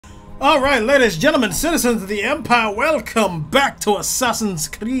Alright, ladies, gentlemen, citizens of the Empire, welcome back to Assassin's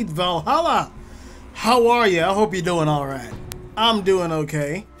Creed Valhalla. How are you? I hope you're doing alright. I'm doing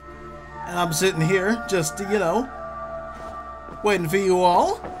okay. And I'm sitting here, just, you know, waiting for you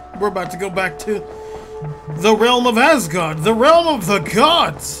all. We're about to go back to the realm of Asgard, the realm of the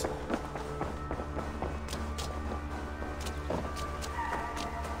gods.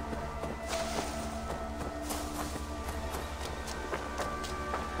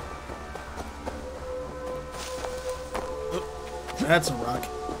 That's a rock.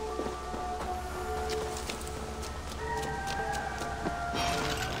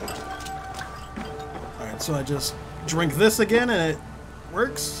 Alright, so I just drink this again and it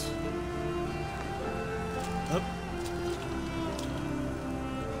works. Oh.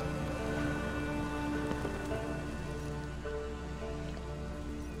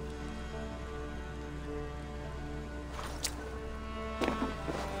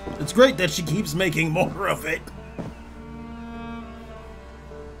 It's great that she keeps making more of it.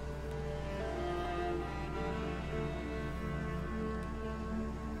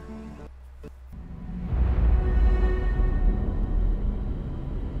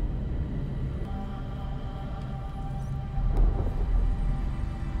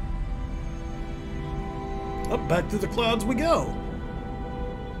 Up back through the clouds we go.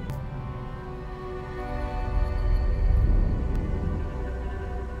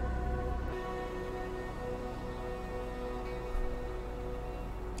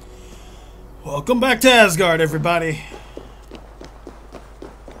 Welcome back to Asgard, everybody.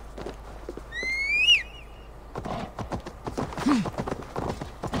 Oh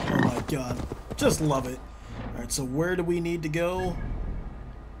my god. Just love it. Alright, so where do we need to go?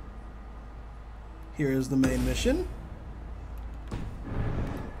 Here is the main mission.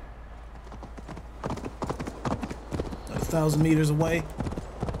 About 1,000 meters away.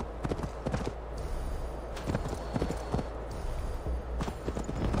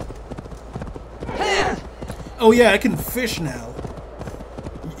 Oh yeah, I can fish now.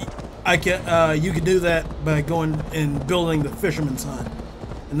 I can. You can do that by going and building the fisherman's hut,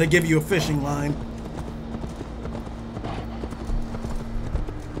 and they give you a fishing line.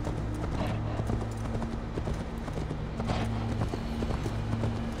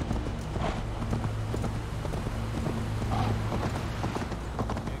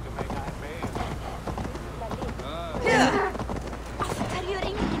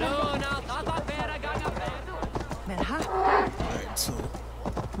 Alright, so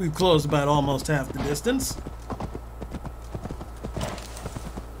we've closed about almost half the distance.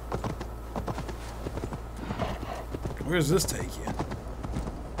 Where does this take you?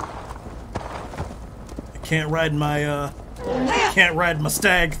 I can't ride my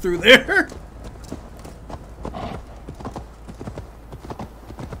stag through there.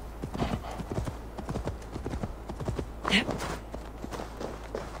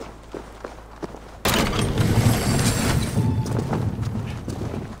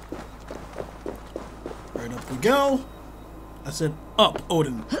 Right, up we go. I said up,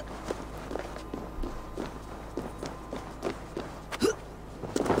 Odin.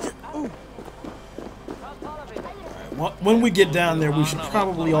 When we get down there, we should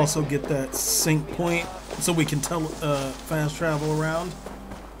probably also get that sync point so we can fast travel around.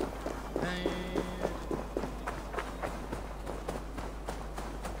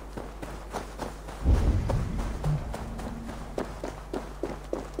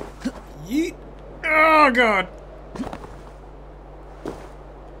 Yeet! Oh god!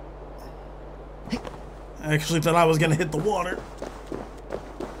 I actually thought I was gonna hit the water.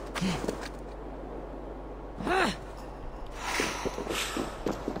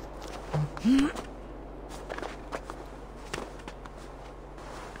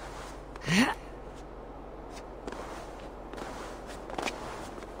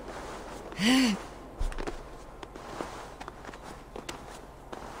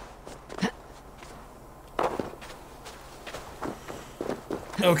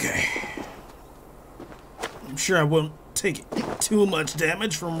 Okay. I'm sure I won't take too much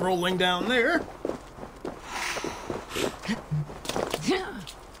damage from rolling down there.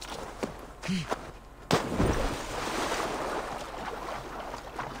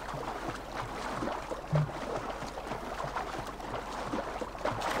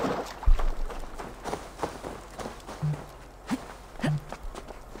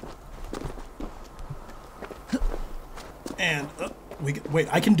 And wait,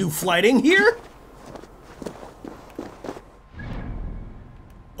 I can do flighting here?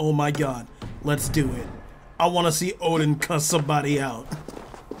 Oh my god, let's do it. I want to see Odin cuss somebody out.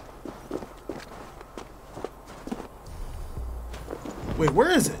 Wait,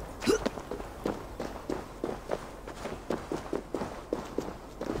 where is it?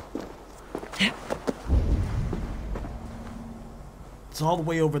 It's all the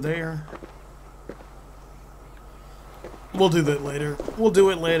way over there. We'll do that later. We'll do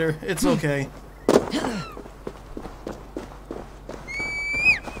it later. It's okay.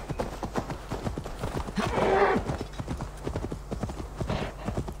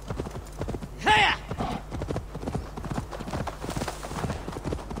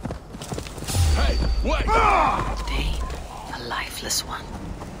 Hey, wait! Dane, a lifeless one.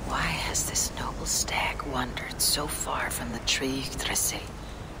 Why has this noble stag wandered so far from the tree Yggdrasil?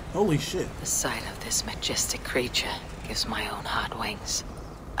 Holy shit. The sight of this majestic creature gives my own heart wings.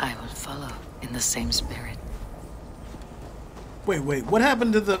 I will follow in the same spirit. Wait, what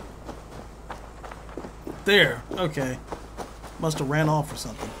happened to the... There, okay. Must have ran off or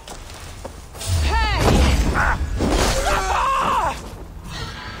something.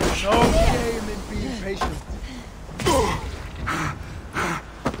 No shame in being patient.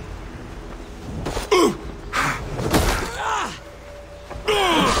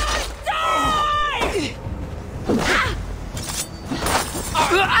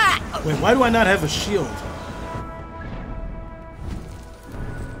 Wait, why do I not have a shield?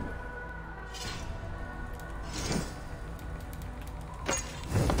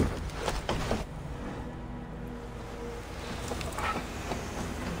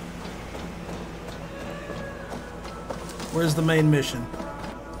 Where's the main mission?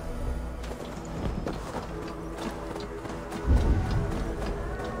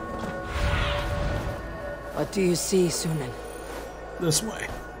 What do you see, Sunan? This way.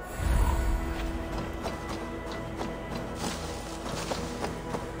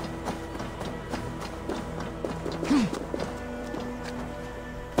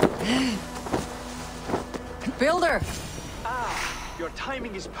 Builder! Ah, your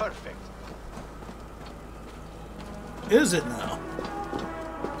timing is perfect. Is it now?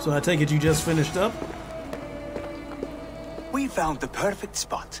 So I take it you just finished up? We found the perfect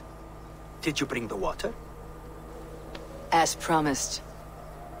spot. Did you bring the water? As promised.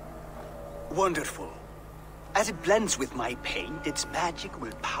 Wonderful. As it blends with my paint, its magic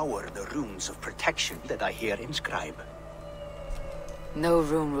will power the runes of protection that I hear inscribe. No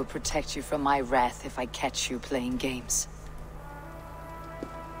rune will protect you from my wrath if I catch you playing games.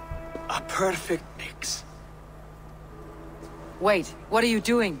 A perfect mix. Wait, what are you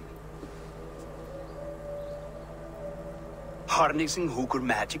doing? Harnessing Hugr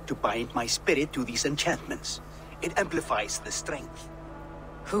magic to bind my spirit to these enchantments. It amplifies the strength.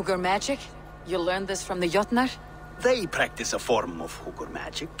 Hugr magic? You learned this from the Jotnar? They practice a form of Hugr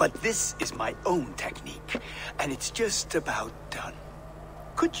magic, but this is my own technique, and it's just about done.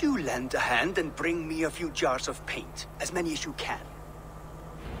 Could you lend a hand and bring me a few jars of paint? As many as you can.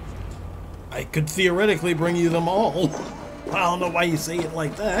 I could theoretically bring you them all. I don't know why you say it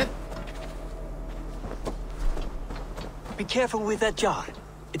like that. Be careful with that jar.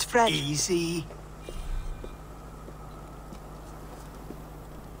 It's fragile. Easy.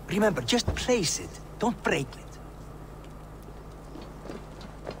 Remember, just place it. Don't break it.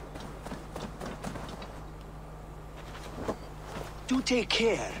 Do take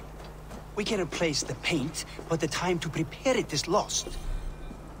care. We can replace the paint, but the time to prepare it is lost.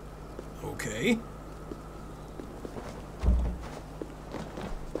 Okay.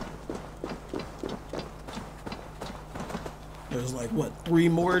 There's like, what, 3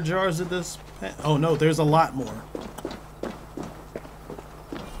 more jars of this? Oh no, there's a lot more.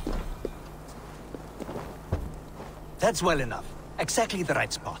 That's well enough. Exactly the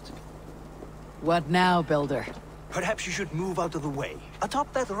right spot. What now, Builder? Perhaps you should move out of the way.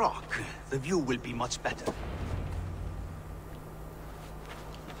 Atop that rock, the view will be much better.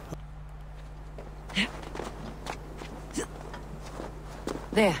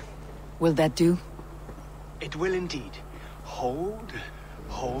 There. Will that do? It will indeed. Hold,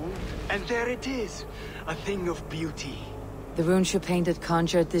 hold, and there it is. A thing of beauty. The runes you painted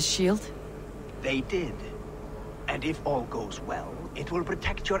conjured this shield? They did. And if all goes well, it will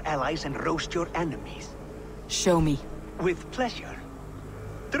protect your allies and roast your enemies. Show me. With pleasure.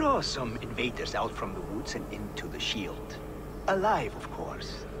 Draw some invaders out from the woods and into the shield. Alive, of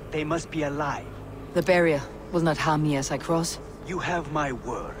course. They must be alive. The barrier will not harm me as I cross. You have my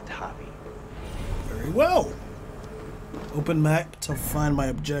word, Javi. Very well. Open map to find my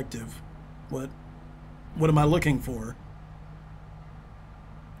objective. What am I looking for?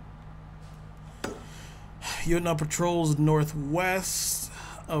 Jotnar patrols northwest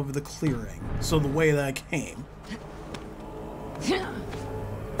of the clearing. So the way that I came.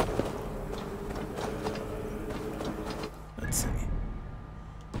 Let's see.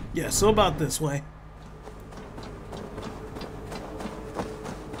 Yeah, so about this way.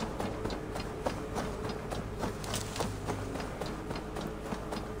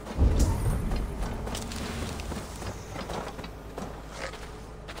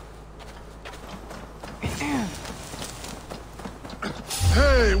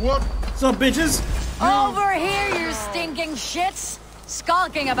 what? What's up, bitches? Over here, you stinking shits!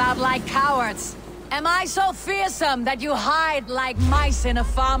 Skulking about like cowards. Am I so fearsome that you hide like mice in a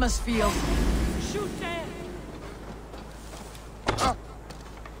farmer's field? Shoot them!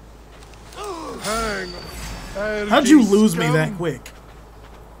 Hang on. How'd you lose me that quick?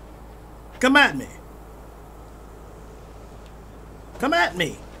 Come at me. Come at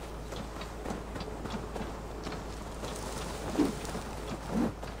me.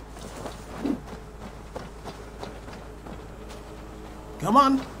 Come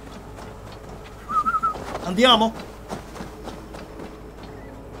on. Andiamo.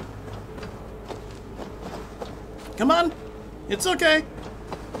 Come on. It's okay.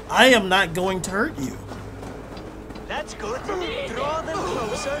 I am not going to hurt you. That's good. Draw them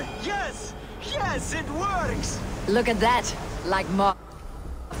closer. Yes! Yes, it works! Look at that, like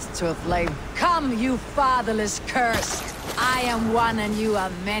moths to a flame. Come, you fatherless curse! I am one and you are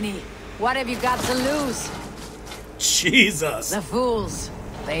many. What have you got to lose? Jesus. The fools,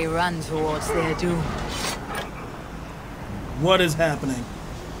 they run towards their doom. What is happening?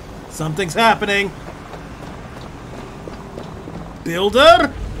 Something's happening.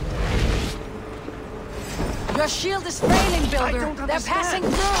 Builder? Your shield is failing, Builder. I don't They're passing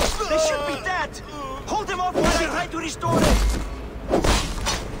through. They should be dead! Hold them off while I try to restore it!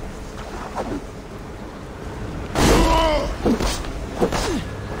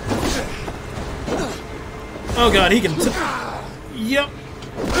 Oh god, he can. Yep.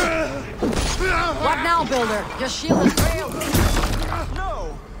 What now, Builder? Your shield is failed.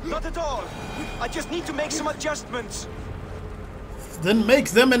 No, not at all. I just need to make some adjustments. Then make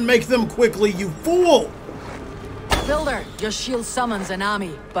them and make them quickly, you fool! Builder, your shield summons an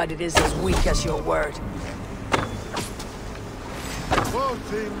army, but it is as weak as your word.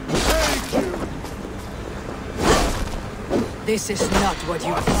 Voting, thank you. This is not what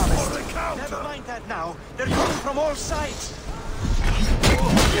you promised. Never mind that now. They're coming from all sides.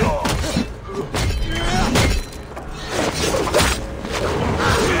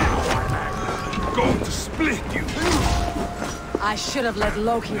 I'm going to split you. I should have let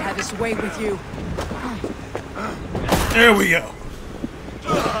Loki have his way with you. There we go.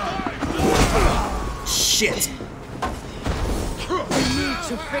 Shit. We need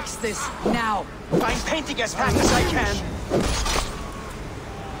to fix this now. I'm painting as fast as I can.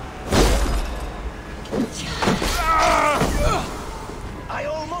 I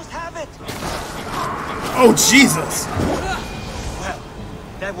almost have it. Oh, Jesus. Well,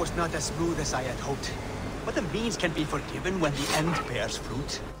 that was not as smooth as I had hoped. But the means can be forgiven when the end bears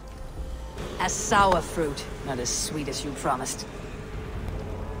fruit. A sour fruit, not as sweet as you promised.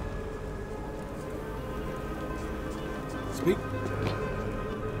 Sweet.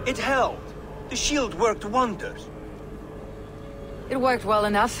 It held. The shield worked wonders. It worked well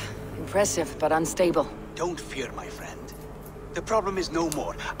enough. Impressive, but unstable. Don't fear, my friend. The problem is no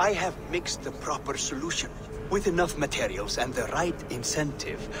more. I have mixed the proper solution. With enough materials and the right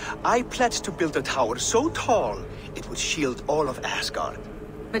incentive, I pledged to build a tower so tall, it would shield all of Asgard.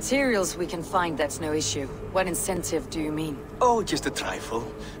 Materials we can find, that's no issue. What incentive do you mean? Oh, just a trifle.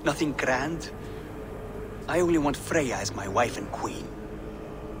 Nothing grand. I only want Freya as my wife and queen.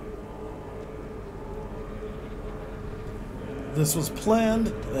 This was planned.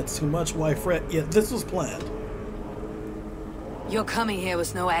 That's too much. Why fret? Yeah, this was planned. Your coming here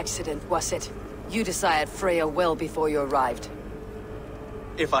was no accident, was it? You desired Freya well before you arrived.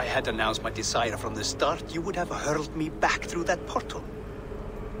 If I had announced my desire from the start, you would have hurled me back through that portal.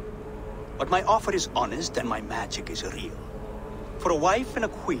 But my offer is honest and my magic is real. For a wife and a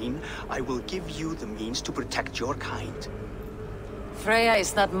queen, I will give you the means to protect your kind. Freya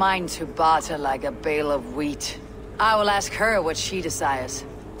is not mine to barter like a bale of wheat. I will ask her what she desires.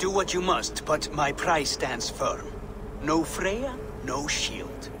 Do what you must, but my price stands firm. No Freya, no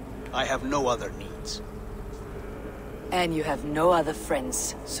shield. I have no other needs. And you have no other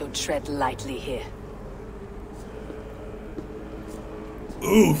friends, so tread lightly here.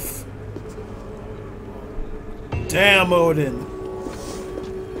 Oof. Damn, Odin.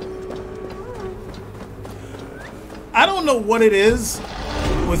 I don't know what it is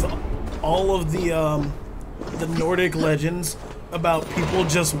with all of the Nordic legends about people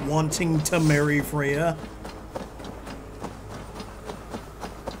just wanting to marry Freya.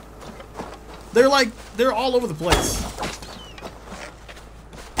 They're all over the place.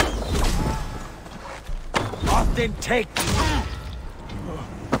 Often take.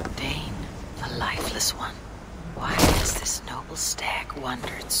 Dane, the lifeless one. Why has this noble stag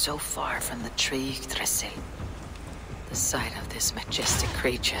wandered so far from the tree Yggdrasil? The sight of this majestic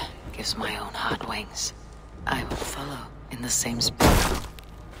creature gives my own heart wings. I will follow in the same spirit.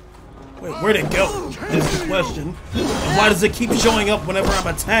 Wait, where'd it go? Is the question. And why does it keep showing up whenever I'm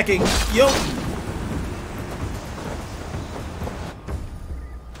attacking? Yo!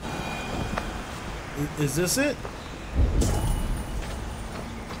 Is this it?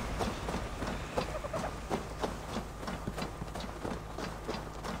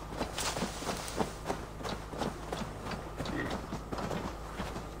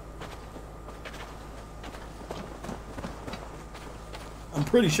 I'm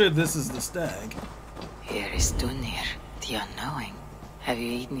pretty sure this is the stag. Here is Dunir, the unknowing. Have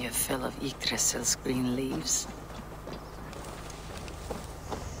you eaten your fill of Yggdrasil's green leaves?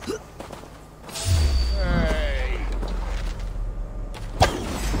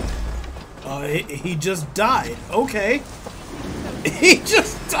 He just died. Okay. He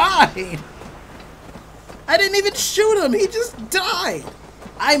just died. I didn't even shoot him. He just died.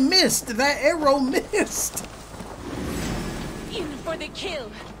 I missed. That arrow missed. In for the kill.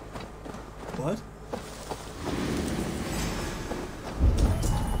 What?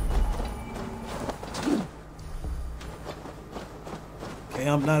 Okay,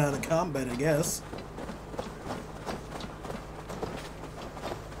 I'm not out of combat, I guess.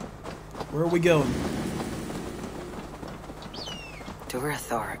 Where are we going?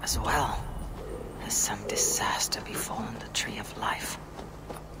 Durathor as well. Has some disaster befallen the Tree of Life?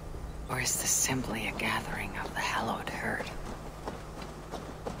 Or is this simply a gathering of the hallowed herd?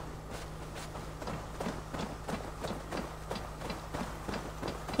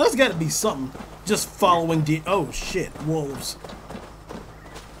 There's got to be something. Just following the... Oh, shit. Wolves.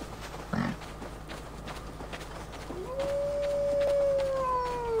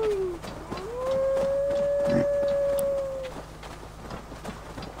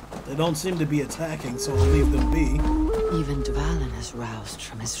 They don't seem to be attacking, so I'll leave them be. Even Dvalin has roused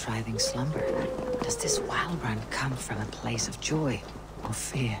from his thriving slumber. Does this wild run come from a place of joy or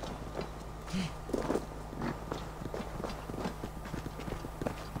fear?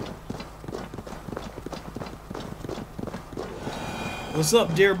 What's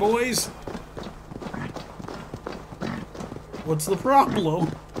up, dear boys? What's the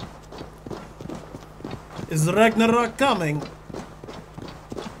problem? Is Ragnarok coming?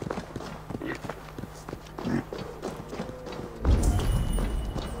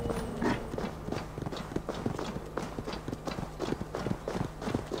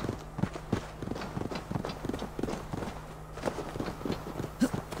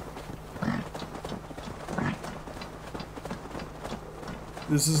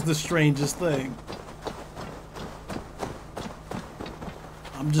 This is the strangest thing.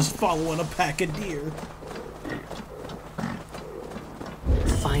 I'm just following a pack of deer.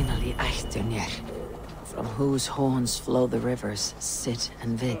 Finally, Eivor, from whose horns flow the rivers Sid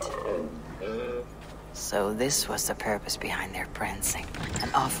and Vid. So this was the purpose behind their prancing, an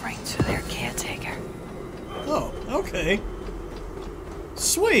offering to their caretaker. Oh, okay.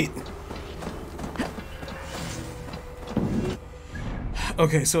 Sweet.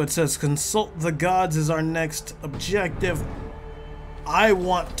 Okay, so it says consult the gods is our next objective. I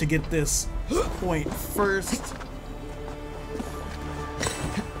want to get this point first.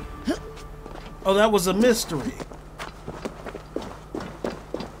 Oh, that was a mystery.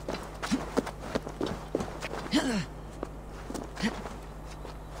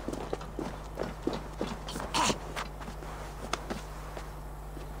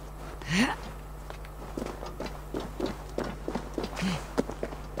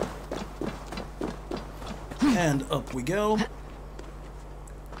 And up we go.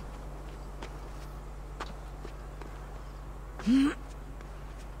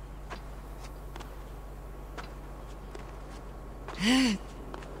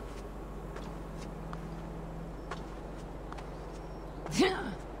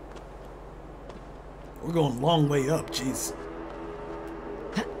 We're going a long way up, jeez.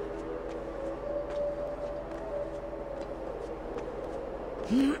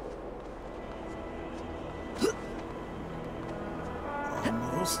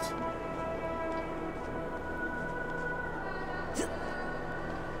 Almost.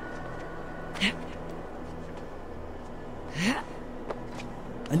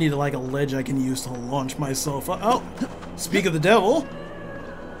 I need like a ledge I can use to launch myself up. Oh, speak of the devil.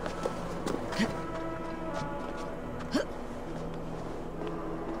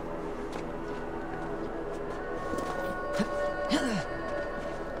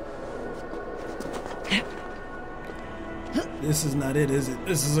 This is not it, is it?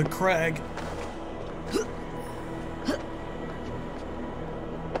 This is a crag.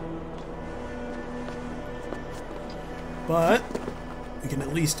 But we can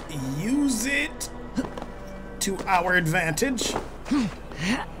at least use it to our advantage.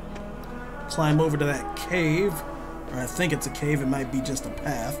 climb over to that cave. Or I think it's a cave, it might be just a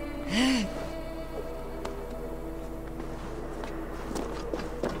path.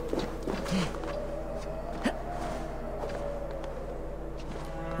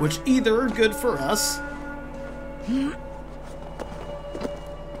 Which either are good for us.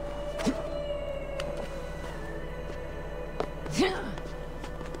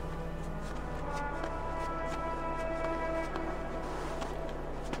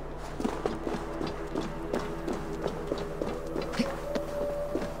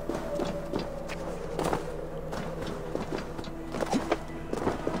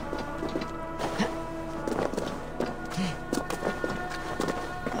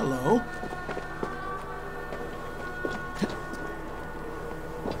 Hello.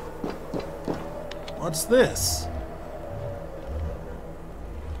 What's this?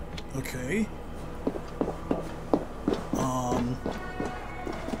 Okay.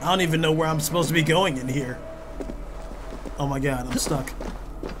 I don't even know where I'm supposed to be going in here. Oh my god, I'm stuck.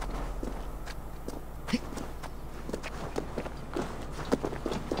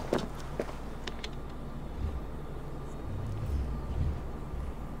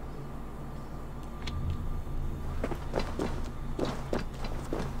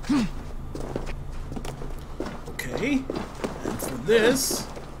 Okay, and for this...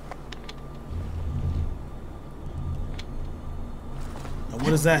 Now what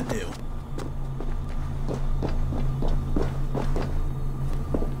does that do?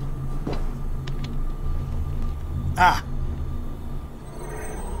 Ah!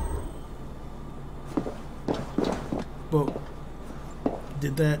 Well,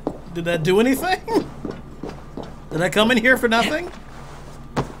 did that do anything? Did I come in here for nothing?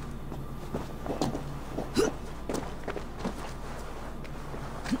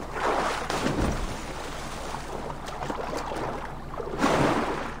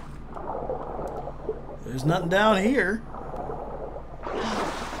 There's nothing down here.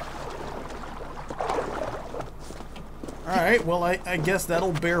 Alright, well, I guess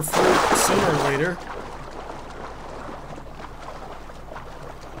that'll bear fruit sooner or later.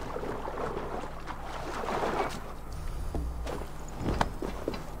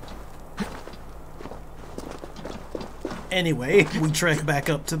 Anyway, we trek back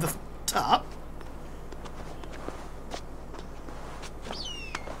up to the top.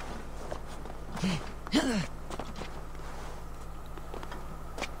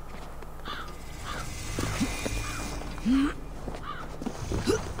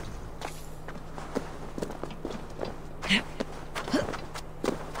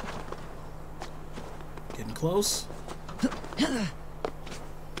 Getting close.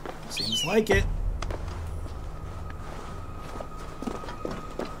 Seems like it.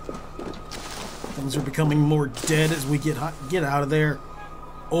 Things are becoming more dead as we get out of there.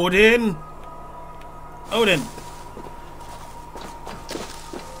 Odin! Odin!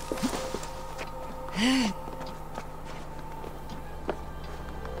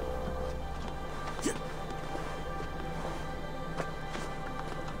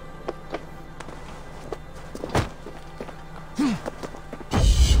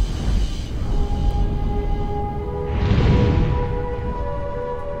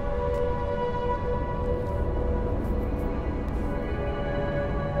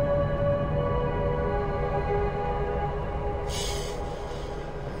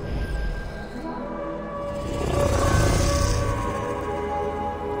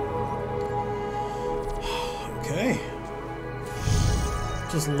 Okay.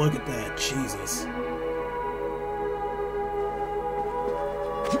 Just look at that, Jesus.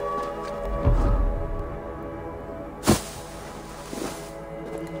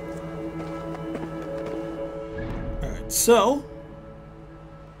 Alright, so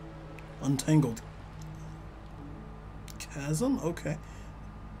untangled chasm, okay.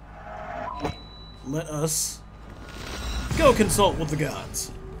 Let us go consult with the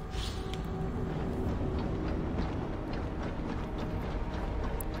gods.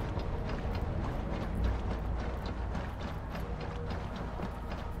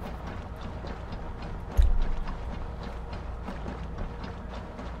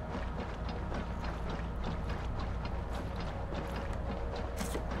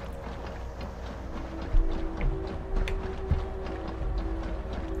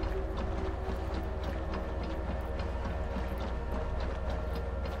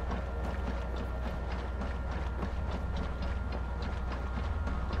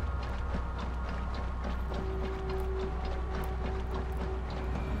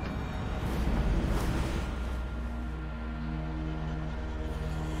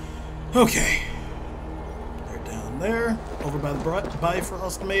 Okay. They're down there. Over by the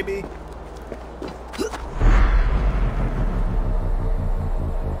Bifrost, maybe.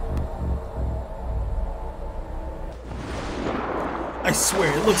 I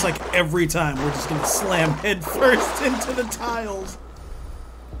swear, it looks like every time we're just gonna slam head first into the tiles.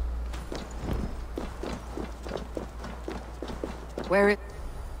 Where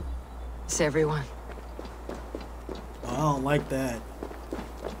is everyone? I don't like that.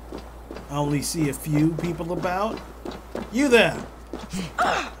 I only see a few people about. You there?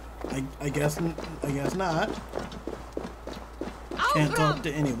 I guess not. Can't talk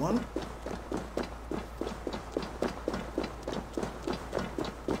to anyone.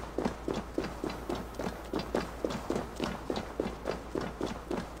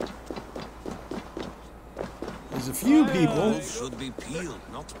 There's a few people. Should be peeled,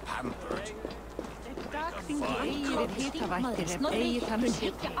 not pampered.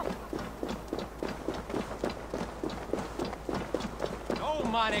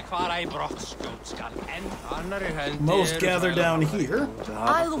 Most gather down here.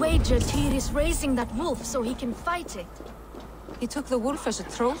 I'll wager Tyr is raising that wolf so he can fight it. He took the wolf as a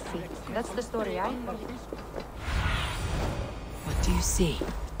trophy. That's the story I heard. What do you see?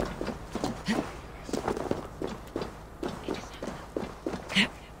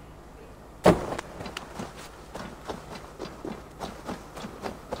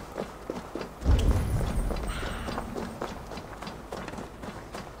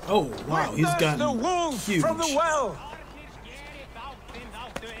 Oh wow, he's gotten the wolf huge. from the well.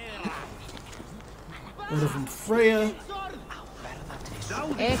 Order from Freya.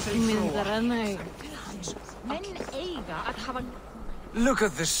 Look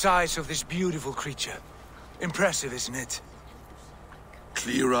at the size of this beautiful creature. Impressive, isn't it?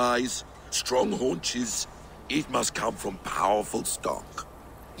 Clear eyes, strong haunches. It must come from powerful stock.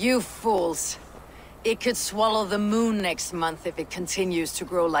 You fools. It could swallow the moon next month if it continues to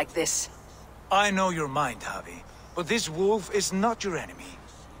grow like this. I know your mind, Javi, but this wolf is not your enemy.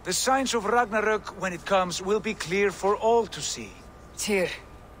 The signs of Ragnarök, when it comes, will be clear for all to see. Tyr,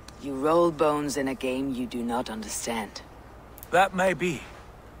 you roll bones in a game you do not understand. That may be,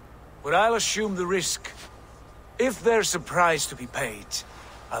 but I'll assume the risk. If there's a price to be paid,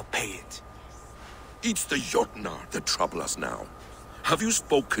 I'll pay it. It's the Jotnar that trouble us now. Have you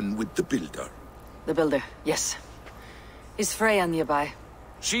spoken with the Builder? The Builder, yes. Is Freya nearby?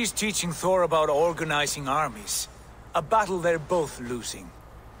 She's teaching Thor about organizing armies. A battle they're both losing.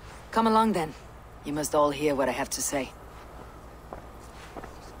 Come along then. You must all hear what I have to say.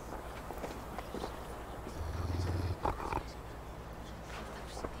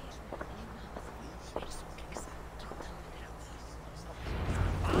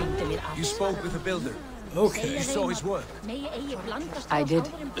 You spoke with the Builder. Okay. You saw his work. I did.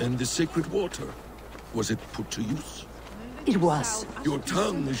 And the sacred water? Was it put to use? It was. Your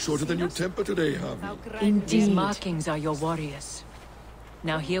tongue is shorter than your temper today, Javi. These markings are your warriors.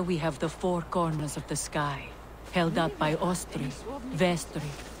 Now here we have the four corners of the sky, held up by Ostri, Vestri,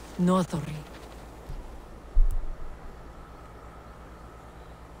 Northri.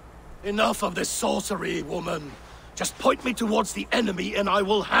 Enough of this sorcery, woman. Just point me towards the enemy and I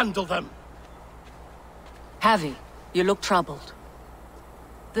will handle them. Javi, you look troubled.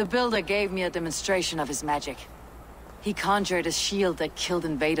 The Builder gave me a demonstration of his magic. He conjured a shield that killed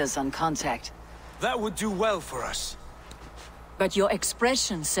invaders on contact. That would do well for us. But your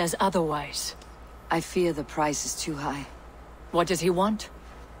expression says otherwise. I fear the price is too high. What does he want?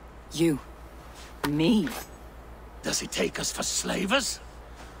 You. Me. Does he take us for slavers?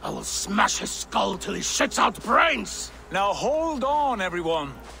 I will smash his skull till he shits out brains! Now hold on,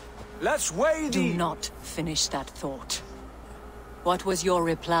 everyone. Let's weigh the... Do not finish that thought. What was your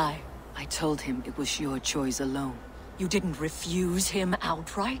reply? I told him it was your choice alone. You didn't refuse him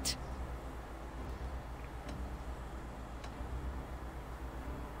outright?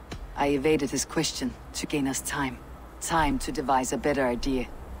 I evaded his question to gain us time. Time to devise a better idea.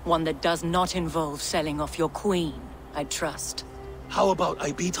 One that does not involve selling off your queen, I trust. How about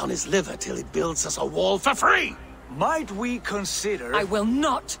I beat on his liver till it builds us a wall for free? Might we consider... I will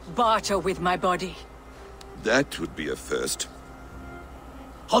not barter with my body. That would be a first.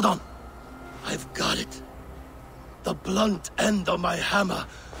 Hold on. I've got it. The blunt end of my hammer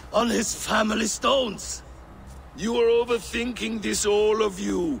on his family stones. You are overthinking this, all of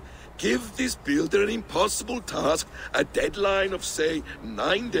you. Give this Builder an impossible task, a deadline of, say,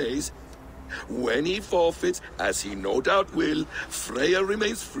 9 days. When he forfeits, as he no doubt will, Freya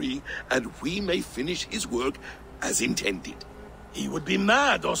remains free, and we may finish his work as intended. He would be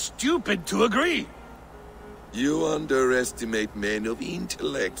mad or stupid to agree. You underestimate men of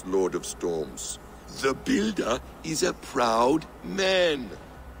intellect, Lord of Storms. The Builder is a proud man.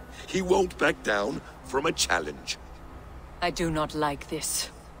 He won't back down from a challenge. I do not like this.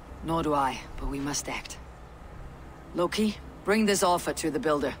 Nor do I, but we must act. Loki, Bring this offer to the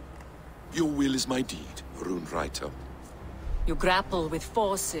builder. Your will is my deed, Rune Writer. You grapple with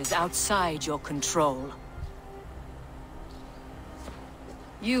forces outside your control.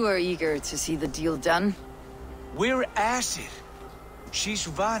 You are eager to see the deal done? We're Acid. She's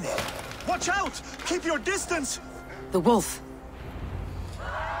Vane. Watch out! Keep your distance! The wolf.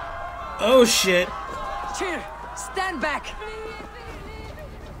 Oh shit. Tyr, stand back.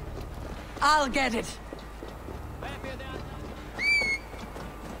 I'll get it.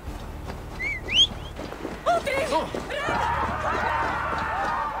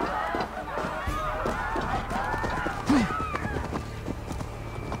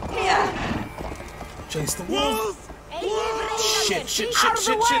 Chase the wolf. Shit, shit, Out shit, of the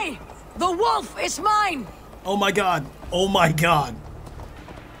shit, way! shit. The wolf is mine! Oh my god. Oh my god.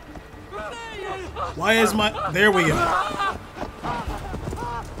 Why is my... There we go.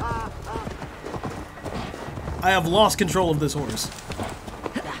 I have lost control of this horse.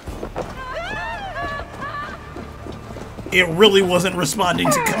 It really wasn't responding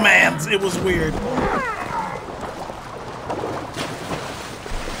to commands. It was weird.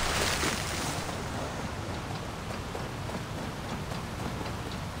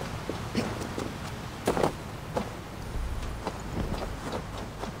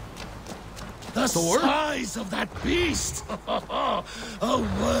 The size of that beast! A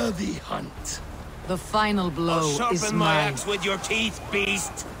worthy hunt. The final blow is mine. with your teeth,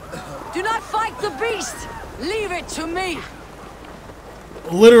 beast! Do not fight the beast! Leave it to me!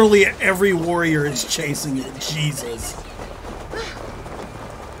 Literally every warrior is chasing it. Jesus.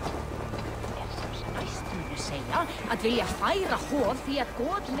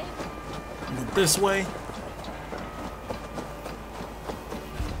 Look this way.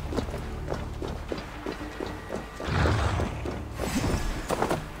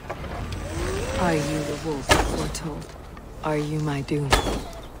 Are you the wolf foretold? Are you my doom?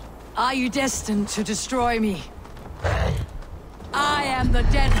 Are you destined to destroy me? I am the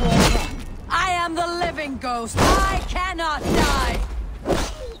dead walker. I am the living ghost. I cannot die.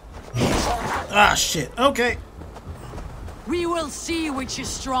 Ah, shit. Okay. We will see which is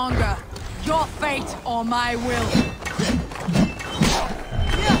stronger. Your fate or my will.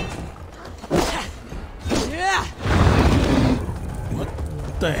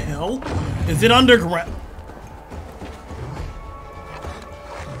 What the hell? Is it underground?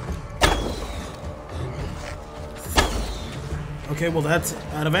 Okay, well that's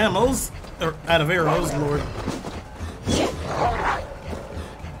out of ammos. Or out of arrows, Lord.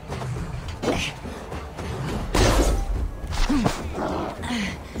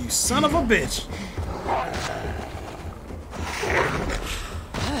 You son of a bitch.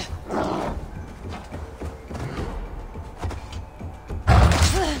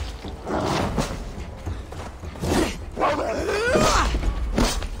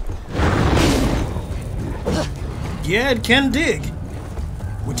 Yeah, it can dig,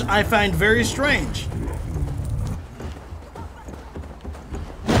 which I find very strange.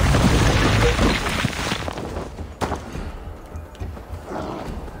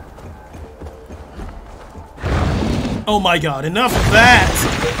 Oh my god, enough of that!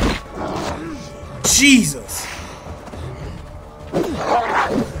 Jesus!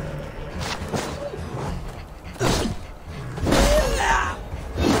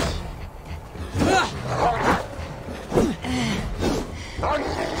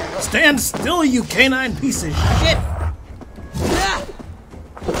 Stand still, you canine piece of shit!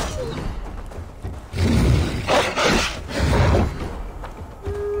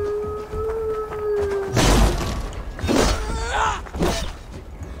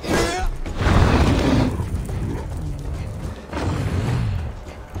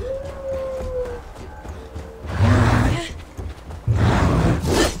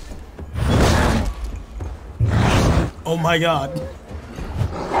 Oh my god.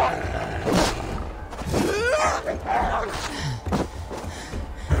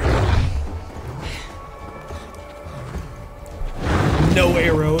 No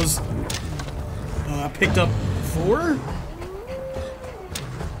arrows. I picked up 4?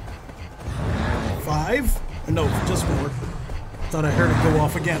 5? No, just 4. Thought I heard it go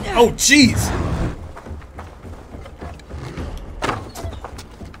off again. Oh, jeez!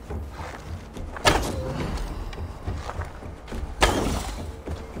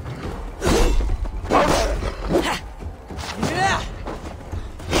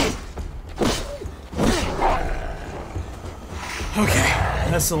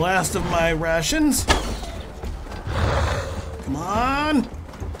 That's the last of my rations. Come on.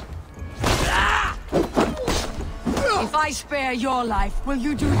 If I spare your life, will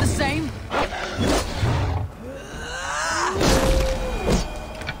you do the same?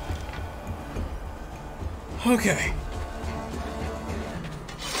 Okay.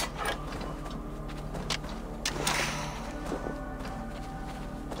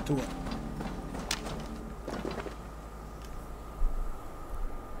 To what?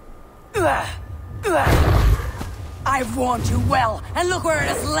 I've warned you well, and look where it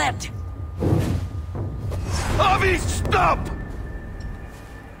has led. Avi, stop!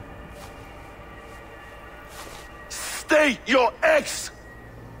 Stay your ex!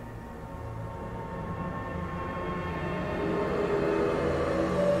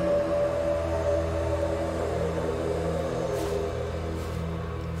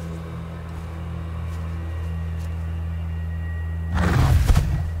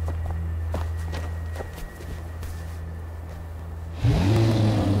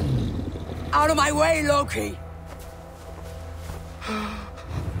 Out of my way, Loki!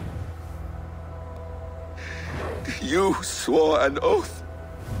 You swore an oath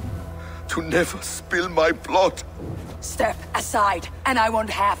to never spill my blood. Step aside, and I won't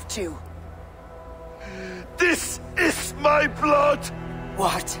have to. This is my blood!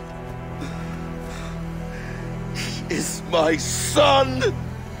 What? He is my son!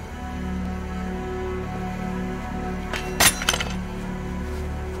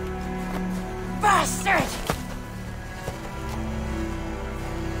 Bastard!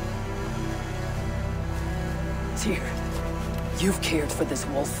 Tyr, you've cared for this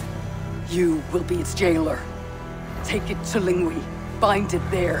wolf. You will be its jailer. Take it to Lingui, bind it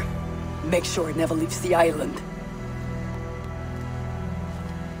there. Make sure it never leaves the island.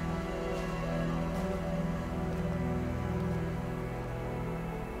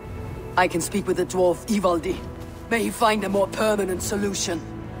 I can speak with the dwarf Ivaldi. May he find a more permanent solution.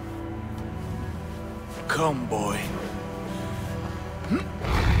 Come, boy.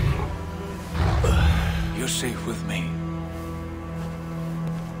 You're safe with me.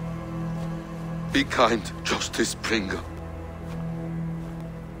 Be kind, Justice Bringer.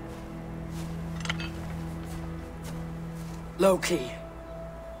 Loki.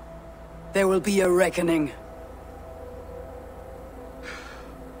 There will be a reckoning.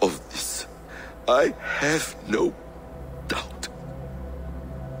 Of this, I have no doubt.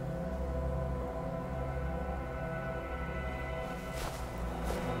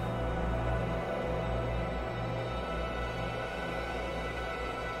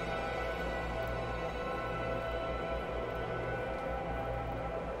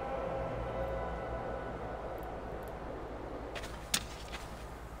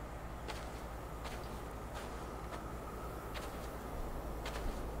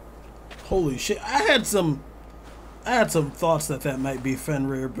 Holy shit! I had some thoughts that might be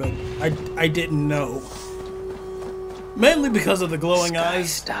Fenrir, but I didn't know. Mainly because of the glowing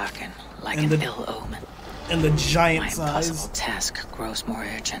eyes, darken like and an ill omen. And the giant My size. impossible task grows more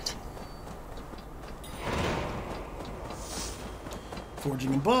urgent.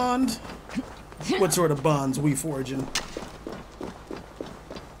 Forging a bond. What sort of bonds we forging?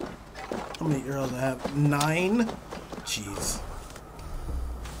 How many arrows do I have? 9? Jeez.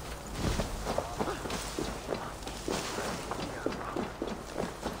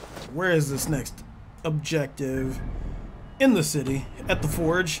 Where is this next objective? In the city, at the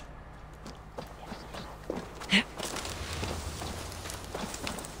forge.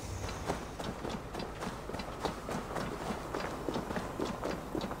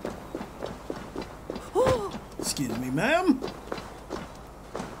 Excuse me, ma'am.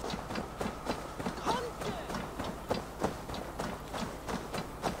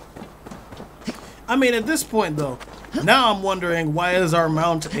 I mean, at this point, though, now I'm wondering, why is our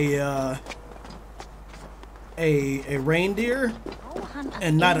mount a reindeer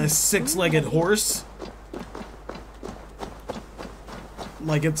and not a 6-legged horse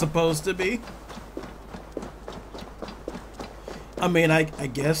like it's supposed to be? I mean, I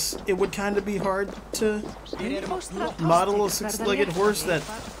guess it would kind of be hard to model a 6-legged horse that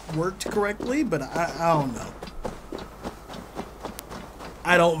worked correctly, but I don't know.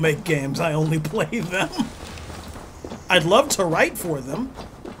 I don't make games, I only play them. I'd love to write for them.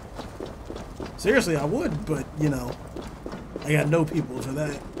 Seriously, I would, but, you know, I got no people for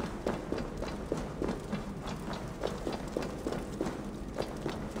that.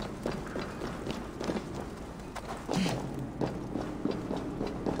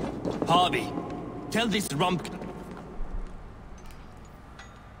 Harvey, tell this rump...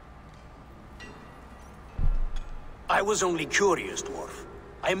 I was only curious, dwarf.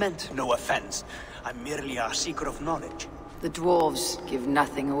 I meant no offense. I'm merely a seeker of knowledge. The dwarves give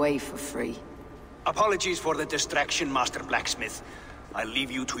nothing away for free. Apologies for the distraction, Master Blacksmith. I'll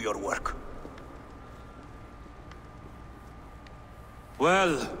leave you to your work.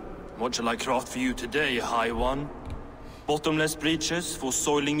 Well, What shall I craft for you today, High One? Bottomless breeches for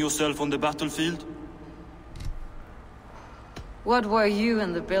soiling yourself on the battlefield? What were you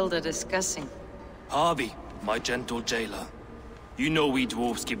and the builder discussing? Harvey, my gentle jailer. You know we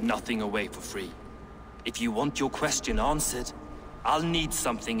dwarves give nothing away for free. If you want your question answered, I'll need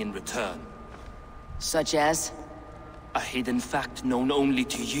something in return. Such as? A hidden fact known only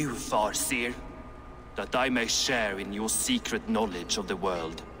to you, Farseer. That I may share in your secret knowledge of the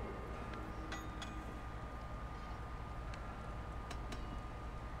world.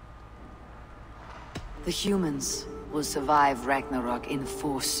 The humans will survive Ragnarok in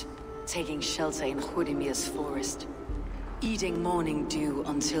force, taking shelter in Horimir's forest, eating morning dew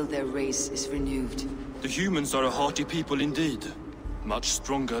until their race is renewed. The humans are a hearty people indeed. Much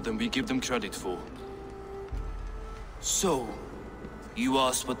stronger than we give them credit for. So, you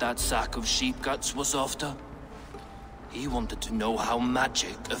asked what that sack of sheep guts was after? He wanted to know how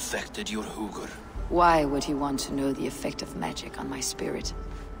magic affected your Hugur. Why would he want to know the effect of magic on my spirit?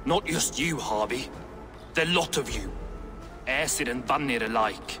 Not just you, Harvey. The lot of you. Aesir and Vanir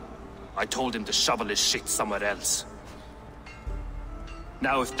alike. I told him to shovel his shit somewhere else.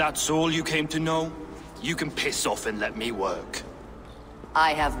 Now if that's all you came to know, you can piss off and let me work.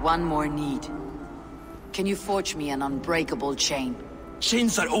 I have one more need. Can you forge me an unbreakable chain?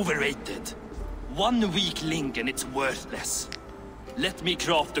 Chains are overrated. One weak link and it's worthless. Let me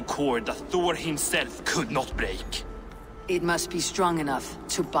craft a cord that Thor himself could not break. It must be strong enough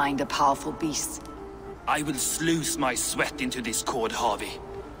to bind a powerful beast. I will sluice my sweat into this cord, Harvey.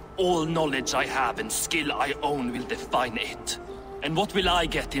 All knowledge I have and skill I own will define it. And what will I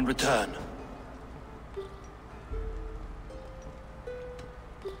get in return?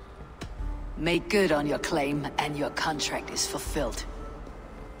 Make good on your claim, and your contract is fulfilled.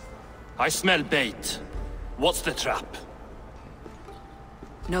 I smell bait. What's the trap?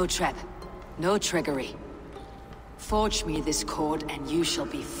 No trap. No trickery. Forge me this cord, and you shall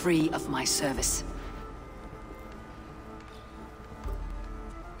be free of my service.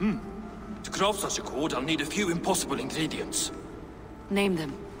 To craft such a cord, I'll need a few impossible ingredients. Name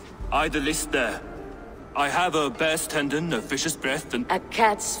them. The list there. I have a bear's tendon, a fish's breath, and... A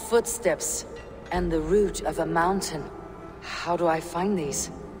cat's footsteps, and the root of a mountain. How do I find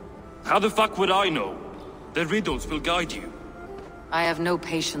these? How the fuck would I know? The riddles will guide you. I have no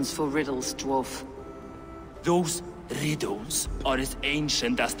patience for riddles, dwarf. Those riddles are as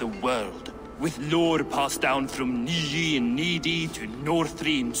ancient as the world, with lore passed down from Niji and Nidi to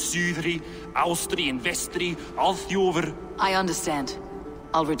Northri and Sudri, Austri and Vestri, Althjover. I understand.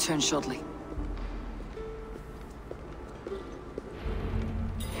 I'll return shortly.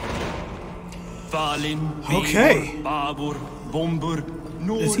 Okay.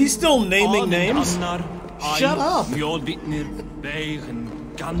 Is he still naming names? Shut up!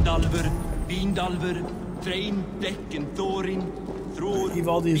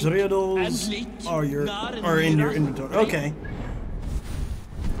 All these riddles are in your inventory. Okay.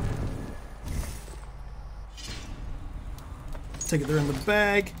 Take it, they're in the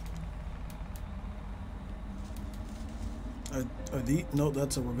bag. No,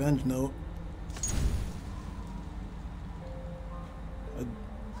 that's a revenge note.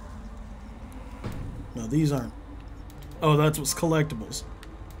 No, these aren't. Oh, that's what's collectibles.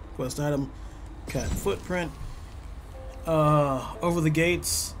 Quest item, cat footprint. Over the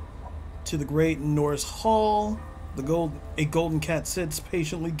gates to the great Norse hall. A golden cat sits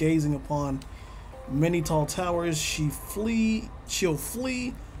patiently gazing upon many tall towers. She'll flee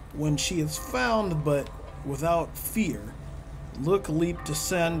when she is found, but without fear. Look, leap,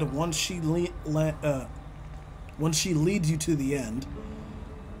 descend. Once she leads you to the end,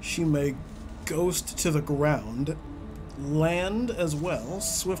 she may ghost to the ground, land as well,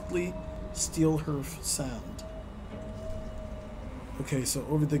 swiftly steal her sound. Okay, so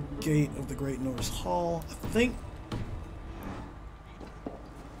over the gate of the Great Norse Hall,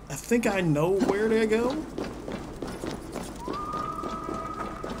 I think I know where to go.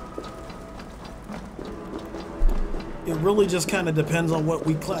 It really just kind of depends on what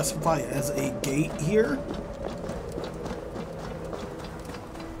we classify as a gate here.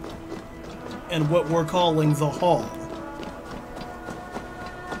 And what we're calling the hall.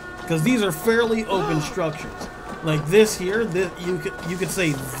 Because these are fairly open structures. Like this here, you could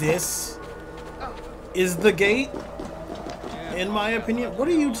say this is the gate, in my opinion. What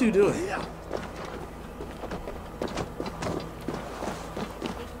are you two doing?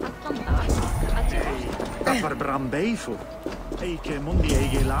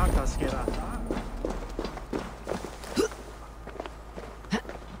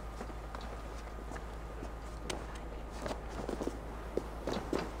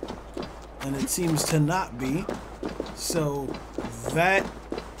 And it seems to not be. So that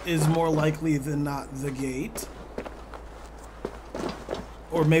is more likely than not the gate.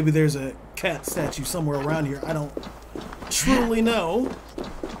 Or maybe there's a cat statue somewhere around here. I don't truly know.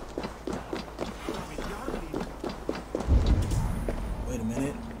 Wait a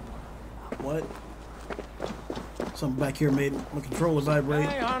minute. What? Something back here made my controller vibrate.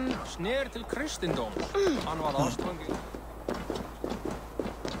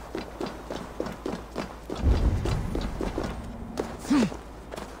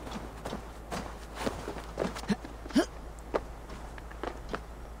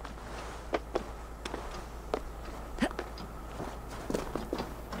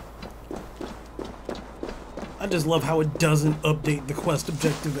 I just love how it doesn't update the quest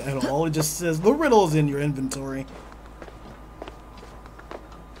objective at all. It just says the riddle is in your inventory.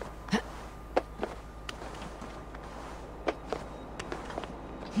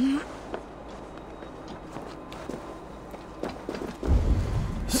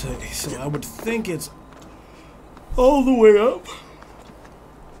 So I would think it's all the way up.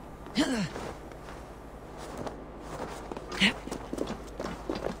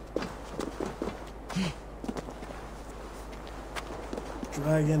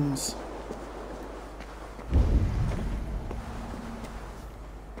 Dragons.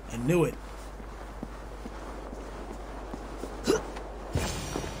 I knew it.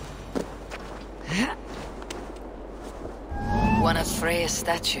 One of Freya's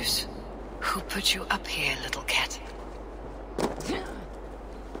statues. Who put you up here, little cat?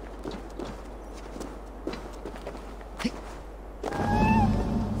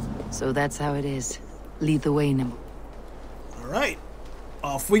 So that's how it is. Lead the way, Nimble. All right.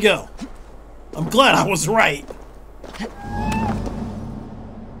 Off we go. I'm glad I was right.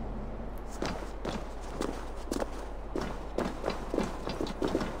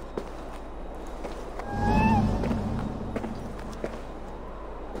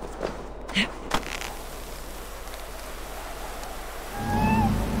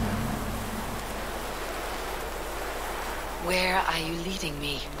 Where are you leading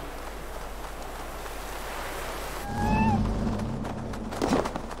me?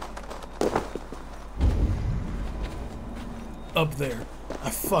 Up there. I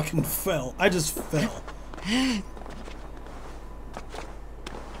fucking fell. I just fell.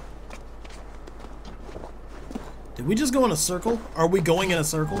 Did we just go in a circle? Are we going in a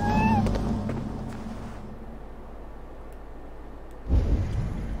circle?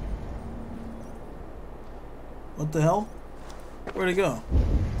 What the hell? Where'd it go?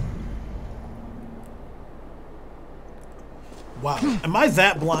 Wow. Am I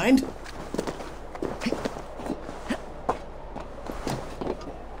that blind?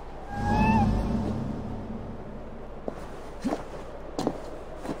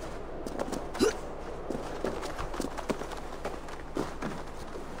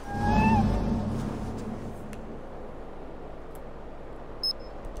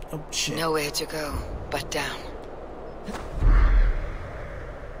 Oh, shit. Nowhere to go but down.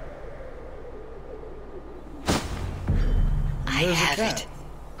 I have it.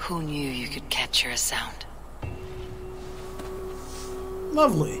 Who knew you could capture a sound?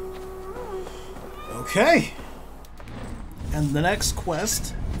 Lovely. Okay. And the next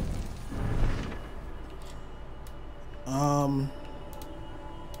quest.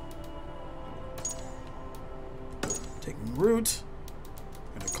 Taking root.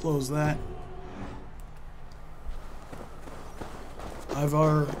 Gonna close that.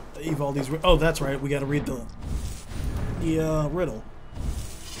 Eivor these. Oh, that's right. We gotta read the riddle.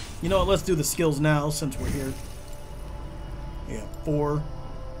 You know what? Let's do the skills now since we're here. Yeah, 4.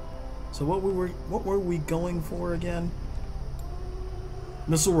 So what were we going for again?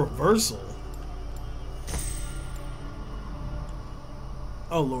 Missile reversal.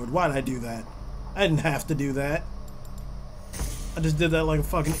 Oh Lord, why'd I do that? I didn't have to do that. I just did that like a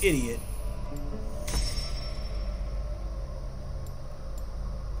fucking idiot.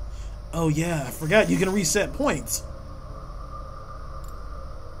 Oh yeah, I forgot you can reset points.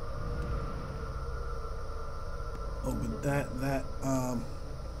 Oh, but that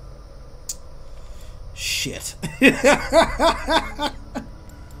shit.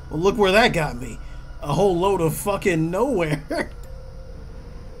 Well, look where that got me. A whole load of fucking nowhere.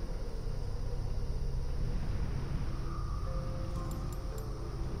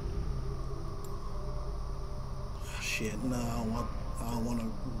 Shit, no, I don't want to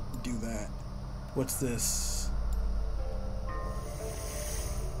do that. What's this?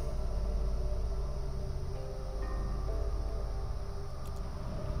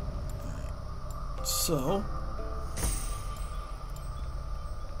 So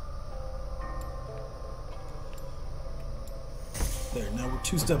There, now we're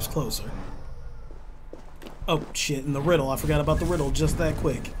 2 steps closer. Oh, shit, and the riddle. I forgot about the riddle just that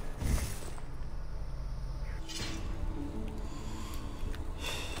quick.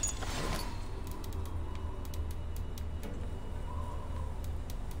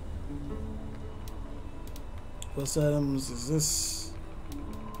 Quest items, is this...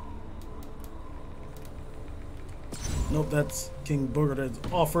 Nope, that's King Sigurd's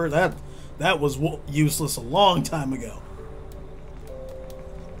offer. That was useless a long time ago.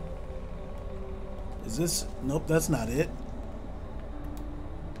 Is this... Nope, that's not it.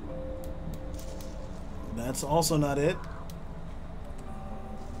 That's also not it.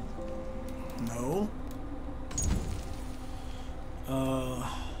 No.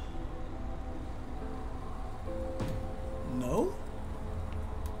 No?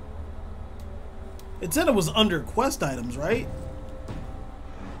 It said it was under quest items, right?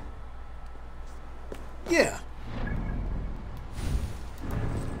 Yeah.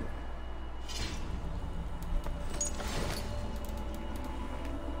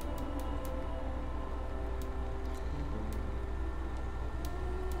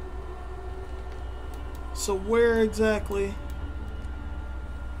 So where exactly?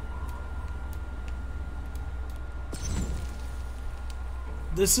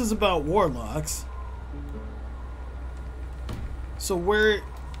 This is about warlocks. So where...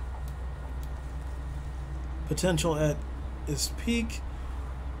 Potential at its peak.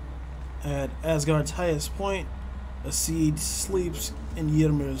 At Asgard's highest point, a seed sleeps in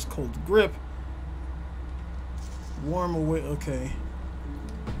Yrmir's cold grip. Warm away... Okay.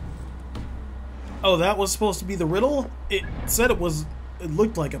 Oh, that was supposed to be the riddle? It said it was... It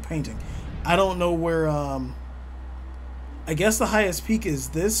looked like a painting. I don't know where... I guess the highest peak is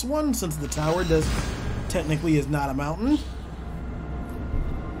this one, since the tower technically is not a mountain.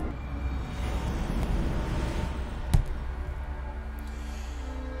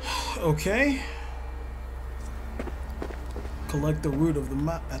 Okay. Collect the root of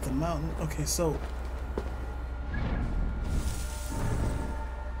the at the mountain. Okay, so...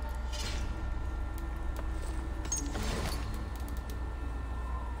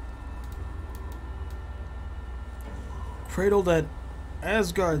 Cradled at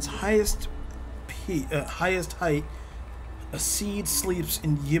Asgard's highest height, a seed sleeps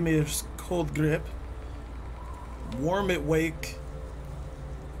in Ymir's cold grip. Warm it awake,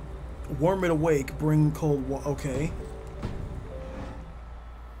 bring cold water. Okay.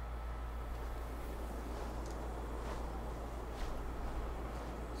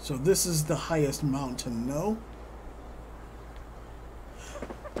 So this is the highest mountain, no?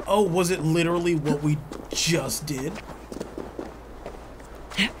 Oh, was it literally what we just did?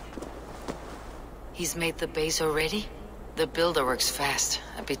 He's made the base already? The builder works fast.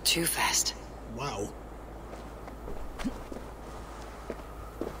 A bit too fast. Wow.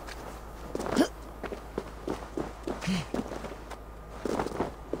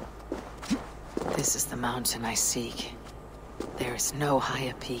 This is the mountain I seek. There is no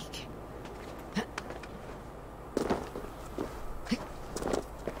higher peak.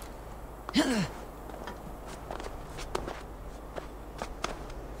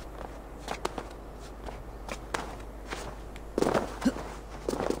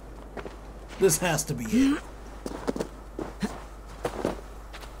 This has to be it.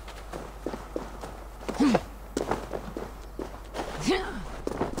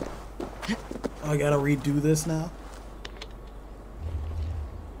 I gotta redo this now.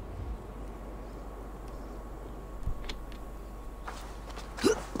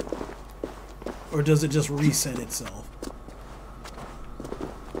 Or does it just reset itself?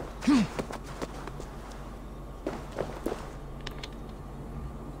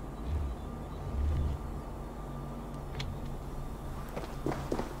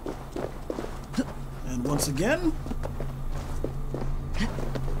 And once again,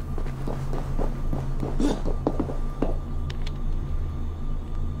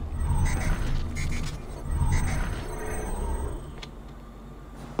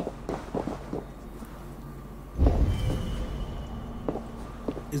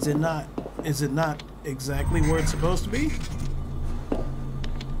 is it not exactly where it's supposed to be?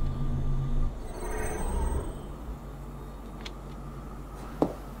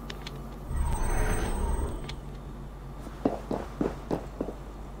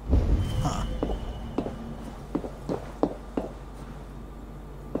 Huh.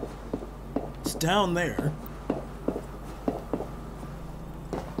 It's down there.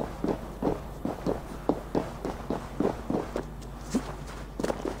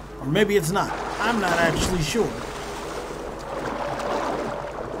 Maybe it's not. I'm not actually sure.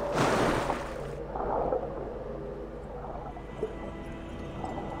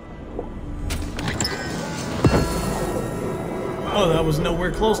 was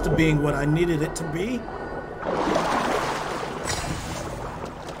nowhere close to being what I needed it to be.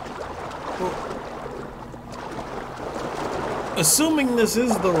 Well, assuming this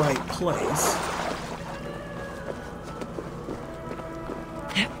is the right place.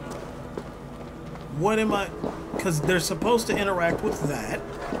 What am I... Because they're supposed to interact with that.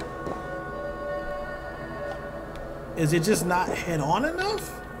 Is it just not head-on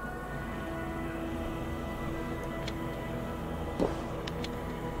enough?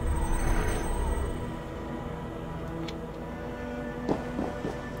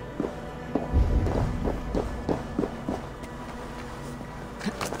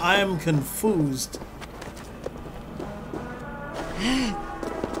 I am confused.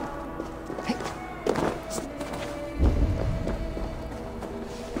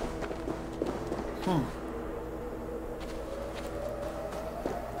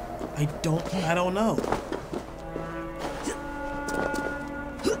 I don't know.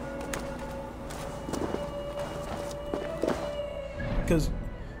 Because,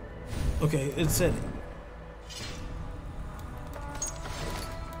 okay, it said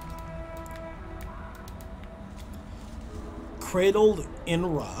cradled in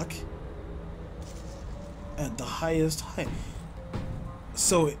rock at the highest height.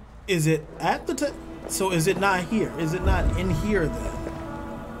 So is it at the so is it not here? Is it not in here then?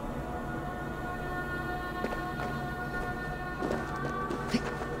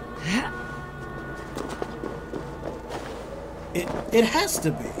 It has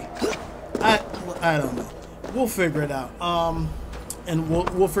to be. I don't know. We'll figure it out. And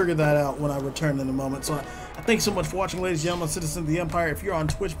we'll figure that out when I return in a moment. So I thank you so much for watching, ladies and gentlemen, citizens of the Empire. If you're on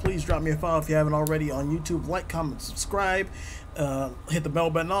Twitch, please drop me a follow if you haven't already. On YouTube, like, comment, subscribe, hit the bell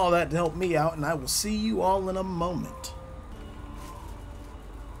button, all that to help me out, and I will see you all in a moment.